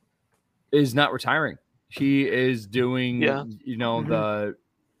is not retiring. He is doing the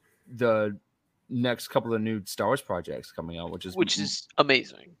next couple of new Star Wars projects coming out, which is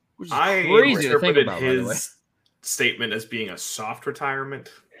amazing. I crazy to think interpreted about, by the way. his statement as being a soft retirement.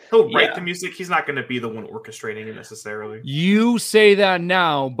 He'll write Yeah. the music. He's not going to be the one orchestrating it necessarily. You say that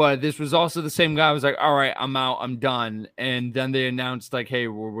now, but this was also the same guy who was like, all right, I'm out, I'm done. And then they announced like, hey,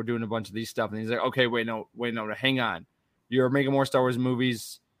 we're doing a bunch of these stuff. And he's like, okay, wait, no, hang on. You're making more Star Wars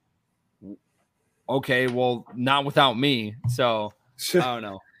movies. Okay, well, not without me. So I don't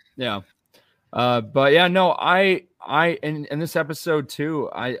know. Yeah. But yeah, no, I in this episode too,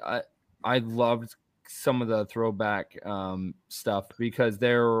 I loved some of the throwback stuff because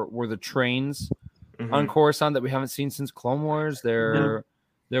there were the trains on Coruscant that we haven't seen since Clone Wars. There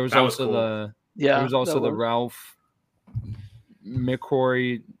was That was also cool. there was also the Ralph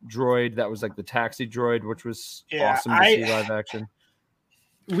McQuarrie droid that was like the taxi droid, which was awesome to see live action.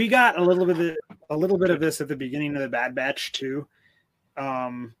 We got a little bit of this at the beginning of the Bad Batch too.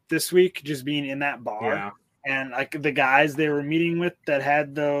 This week, just being in that bar and like the guys they were meeting with that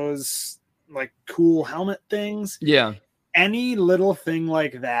had those like cool helmet things. Yeah. Any little thing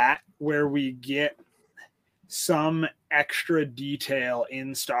like that where we get some extra detail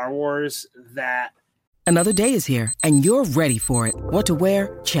in Star Wars that. Another day is here and you're ready for it. What to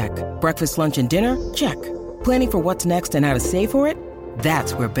wear? Check. Breakfast, lunch, and dinner? Check. Planning for what's next and how to save for it?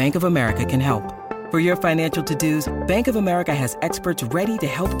 That's where Bank of America can help. For your financial to-dos, Bank of America has experts ready to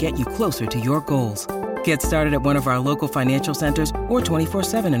help get you closer to your goals. Get started at one of our local financial centers or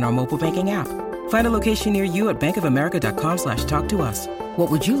 24/7 in our mobile banking app. Find a location near you at bankofamerica.com/talktous.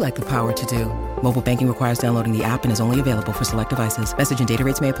 What would you like the power to do? Mobile banking requires downloading the app and is only available for select devices. Message and data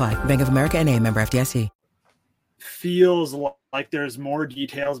rates may apply. Bank of America NA, member FDIC. Feels like there's more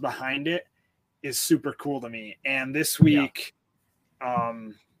details behind it is super cool to me. And this week,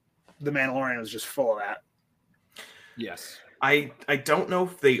 The Mandalorian was just full of that. Yes. I don't know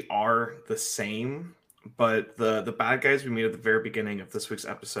if they are the same, but the bad guys we meet at the very beginning of this week's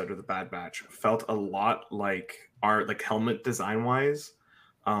episode of the Bad Batch felt a lot like our like helmet design wise.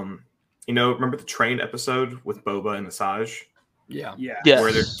 Remember the train episode with Boba and Asajj? Yeah.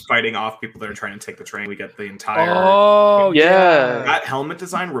 Where they're fighting off people that are trying to take the train. We get the entire that helmet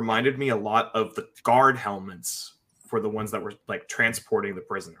design reminded me a lot of the guard helmets for the ones that were like transporting the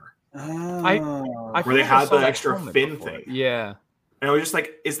prisoner. I where they had the extra fin thing. Yeah. And I was just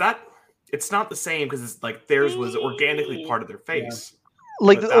like, it's not the same because it's like theirs was organically part of their face.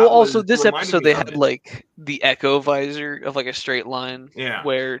 Like also this episode they had like the echo visor of like a straight line. Yeah.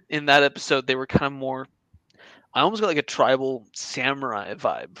 Where in that episode they were kind of more, I almost got like a tribal samurai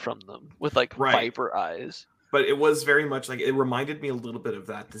vibe from them with like viper eyes. But it was very much like, it reminded me a little bit of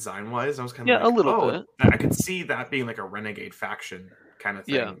that design wise. I was kind of a little bit. I could see that being like a renegade faction kind of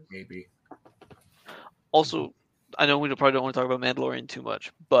thing, maybe. Also, I know we probably don't want to talk about Mandalorian too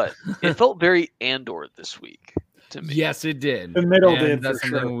much, but it felt very Andor this week to me. Yes, it did. The middle did. That's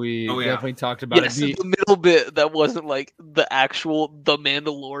something we definitely talked about. Yes, the middle bit that wasn't like the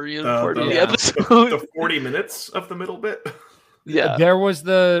Mandalorian part of the episode. The 40 minutes of the middle bit. Yeah. There was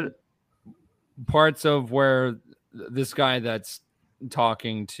the parts of where this guy that's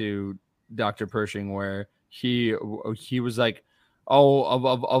talking to Dr. Pershing where he was like,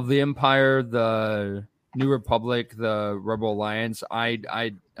 of the Empire, the New Republic, the Rebel Alliance, I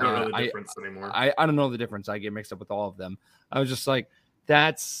don't know the difference anymore. I don't know the difference. I get mixed up with all of them. I was just like,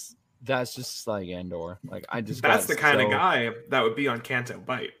 that's just like Andor. Like that's the kind of guy that would be on Canto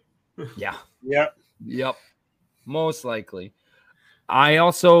Bight. Yeah. Yep. Most likely. I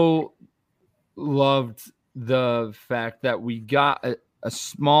also loved the fact that we got a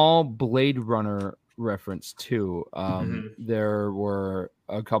small Blade Runner reference too. There were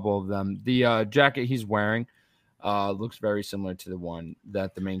a couple of them. The jacket he's wearing looks very similar to the one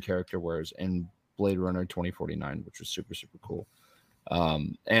that the main character wears in Blade Runner 2049, which was super, super cool.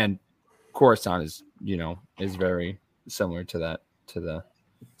 And Coruscant is very similar to that, to the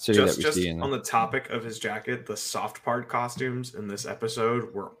city that we see. On the topic of his jacket, the soft part costumes in this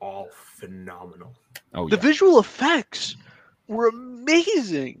episode were all phenomenal. The visual effects were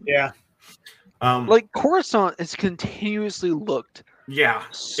amazing. Yeah. Like Coruscant has continuously looked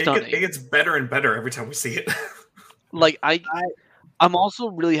stunning. It gets better and better every time we see it. Like I'm also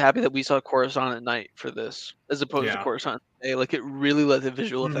really happy that we saw Coruscant at night for this, as opposed to Coruscant today. Like it really let the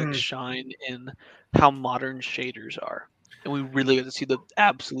visual effects shine in how modern shaders are, and we really get to see the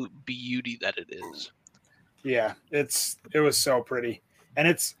absolute beauty that it is. Yeah, it was so pretty,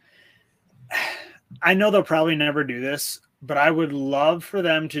 and I know they'll probably never do this, but I would love for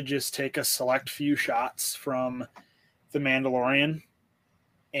them to just take a select few shots from The Mandalorian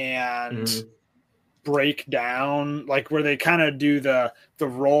and break down, like where they kind of do the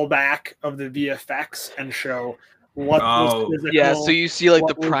rollback of the VFX and show what was physical. Yeah, so you see like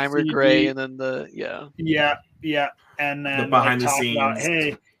the primer gray and then yeah, and then the behind the talk scenes. about,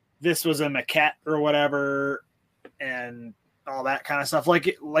 hey, this was a maquette or whatever, and all that kind of stuff.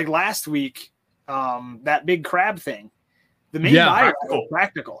 Like last week, that big crab thing. The main buyer was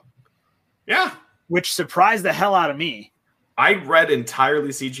practical. Yeah. Which surprised the hell out of me. I read entirely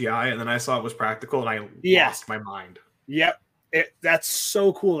CGI and then I saw it was practical and I lost my mind. Yep. That's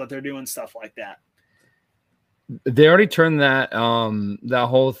so cool that they're doing stuff like that. They already turned that that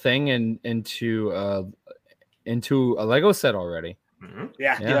whole thing into a Lego set already. Mm-hmm.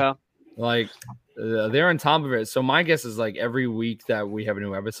 Yeah. Like they're on top of it. So my guess is like every week that we have a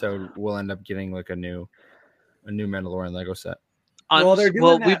new episode, we'll end up getting like a new Mandalorian Lego set.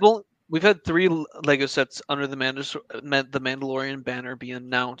 We've had 3 Lego sets under the Mandalorian banner be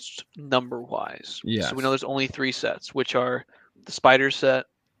announced number wise. Yeah. So we know there's only 3 sets, which are the Spider set,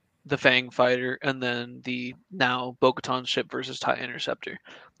 the Fang Fighter, and then the now Bo-Katan ship versus TIE Interceptor.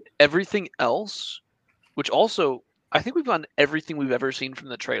 Everything else, which also I think we've gotten everything we've ever seen from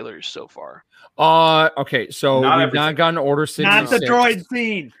the trailers so far. Okay, so we've not gotten Order 66. Not the droid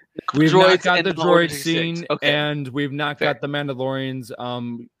scene. We've not got the droid scene, and we've not got the Mandalorians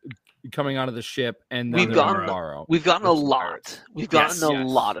coming out of the ship, and we've gotten a lot. We've gotten a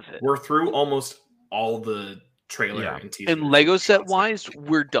lot of it. We're through almost all the trailer and teaser. And Lego set wise,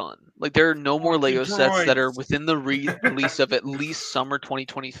 we're done. Like there are no more Lego sets that are within the release of at least summer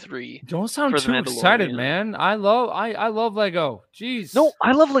 2023. Don't sound too excited, man. I love Lego. Jeez. No,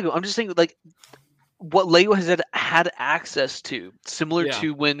 I love Lego. I'm just saying, like, what Lego has had access to, similar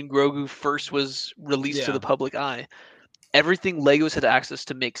to when Grogu first was released to the public eye. Everything Lego's had access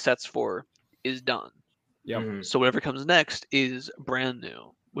to make sets for is done. Yep. So whatever comes next is brand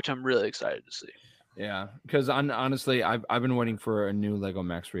new, which I'm really excited to see. Yeah, because honestly, I've been waiting for a new Lego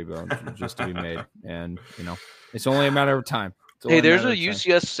Max rebuild just to be made, and it's only a matter of time. Hey, there's a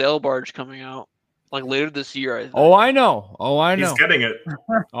UCS sail barge coming out like later this year, I think. Oh, I know. He's getting it.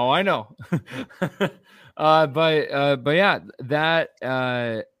 Oh, I know. But yeah, that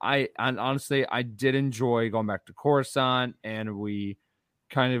and honestly, I did enjoy going back to Coruscant, and we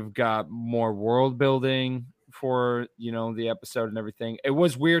kind of got more world building for the episode and everything. It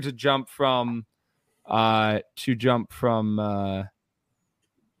was weird to jump from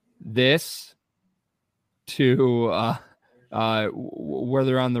this to where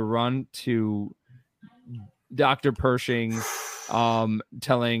they're on the run to Dr. Pershing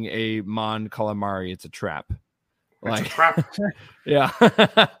telling a Mon Calamari it's a trap. It's a trap. Yeah.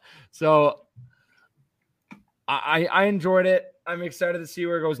 So I enjoyed it. I'm excited to see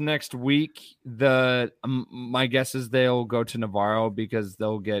where it goes next week. My guess is they'll go to Navarro because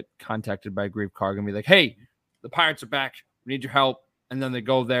they'll get contacted by Grief Karga and be like, hey, the pirates are back. We need your help. And then they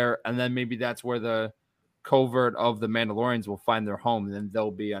go there, and then maybe that's where the covert of the Mandalorians will find their home, and then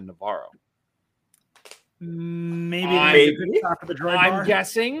they'll be on Navarro. Maybe top of the droid bar?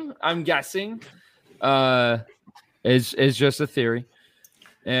 I'm guessing. Is just a theory.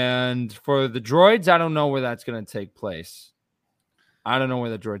 And for the droids, I don't know where that's going to take place. I don't know where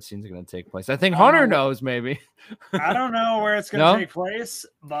the droid scenes are going to take place. I think Hunter knows, maybe. I don't know where it's going to take place,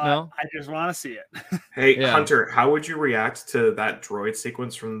 but I just want to see it. Hey, yeah. Hunter, how would you react to that droid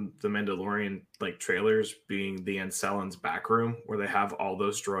sequence from the Mandalorian trailers being the Ancellan's back room, where they have all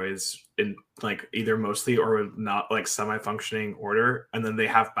those droids in either mostly or not semi-functioning order, and then they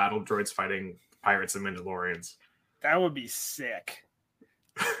have battle droids fighting pirates and Mandalorians? That would be sick.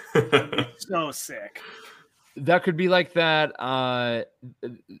 So sick. That could be like that.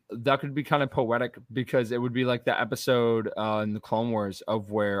 That could be kind of poetic because it would be like the episode in the Clone Wars of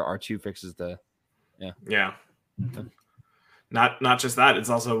where R2 fixes the. Yeah. Not just that. It's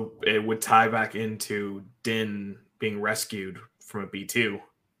also it would tie back into Din being rescued from a B2.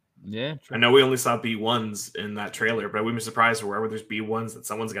 Yeah, true. I know we only saw B1s in that trailer, but I wouldn't be surprised wherever there's B1s that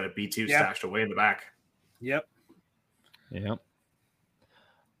someone's got a B2 stashed away in the back. Yep.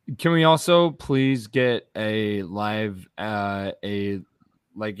 Can we also please get a live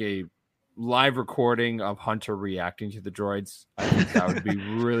live recording of Hunter reacting to the droids? I think that would be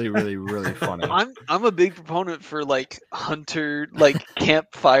really, really, really funny. I'm a big proponent for Hunter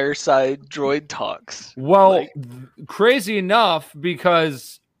campfire side droid talks. Well, crazy enough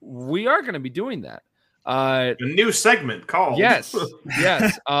because we are going to be doing that. A new segment called yes.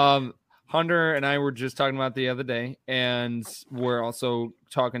 Hunter and I were just talking about the other day, and we're also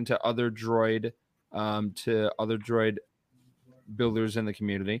talking to other droid builders in the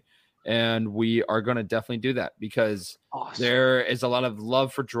community, and we are going to definitely do that because there is a lot of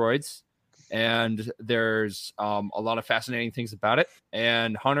love for droids, and there's a lot of fascinating things about it.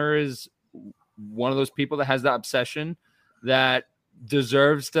 And Hunter is one of those people that has that obsession that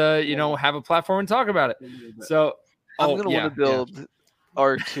deserves to have a platform and talk about it. So I'm going to want to build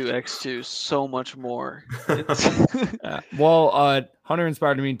R2X2 so much more. Well, Hunter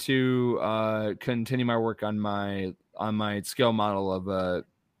inspired me to continue my work on my scale model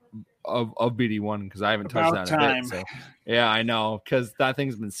of BD1 because I haven't touched that in a bit. So yeah, I know because that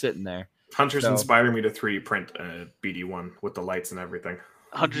thing's been sitting there. Hunter's inspired me to 3D print BD1 with the lights and everything.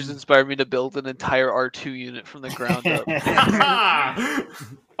 Hunter's inspired me to build an entire R2 unit from the ground up.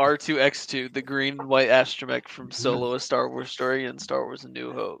 R2X2, the green and white astromech from Solo: A Star Wars Story and Star Wars: A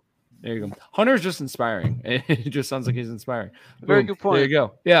New Hope. There you go. Hunter's just inspiring. It just sounds like he's inspiring. Very good point. There you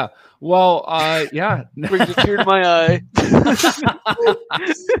go. Yeah. Well, yeah. Brings a tear to my eye.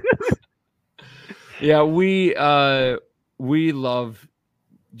 Yeah, we love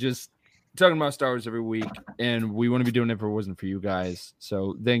just talking about Star Wars every week, and we wouldn't be doing it if it wasn't for you guys.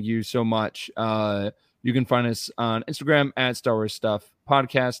 So thank you so much. You can find us on Instagram at Star Wars Stuff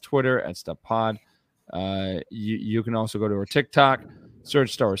Podcast, Twitter at Stuff Pod. You can also go to our TikTok,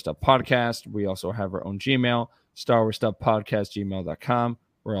 search Star Wars Stuff Podcast. We also have our own Gmail, Star Wars Stuff Podcast, gmail.com.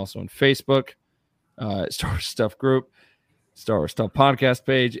 We're also on Facebook, Star Wars Stuff Group, Star Wars Stuff Podcast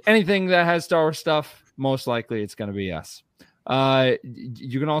page. Anything that has Star Wars stuff, most likely it's going to be us.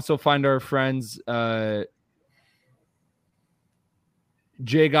 You can also find our friends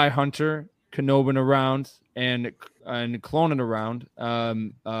J Guy Hunter Kenobin around and cloning around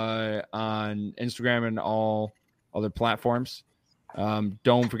on Instagram and all other platforms.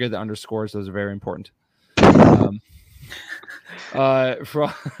 Don't forget the underscores; those are very important. There's a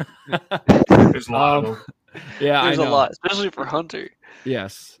lot of them. Yeah, there's a lot, especially for Hunter.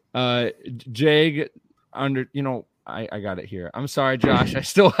 Yes, Jag under I got it here. I'm sorry, Josh. I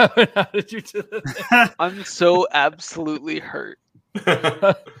still haven't added you to the thing. I'm so absolutely hurt.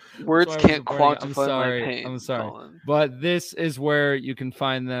 Words can't quantify my pain. I'm sorry. Colin. But this is where you can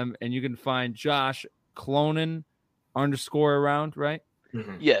find them, and you can find Josh Clonin _around, right?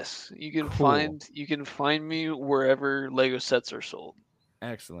 Mhm. Yes, you can Cool. find me wherever Lego sets are sold.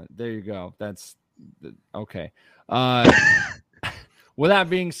 Excellent. There you go. That's okay. With that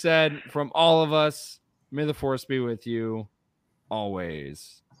being said, from all of us, may the force be with you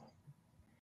always.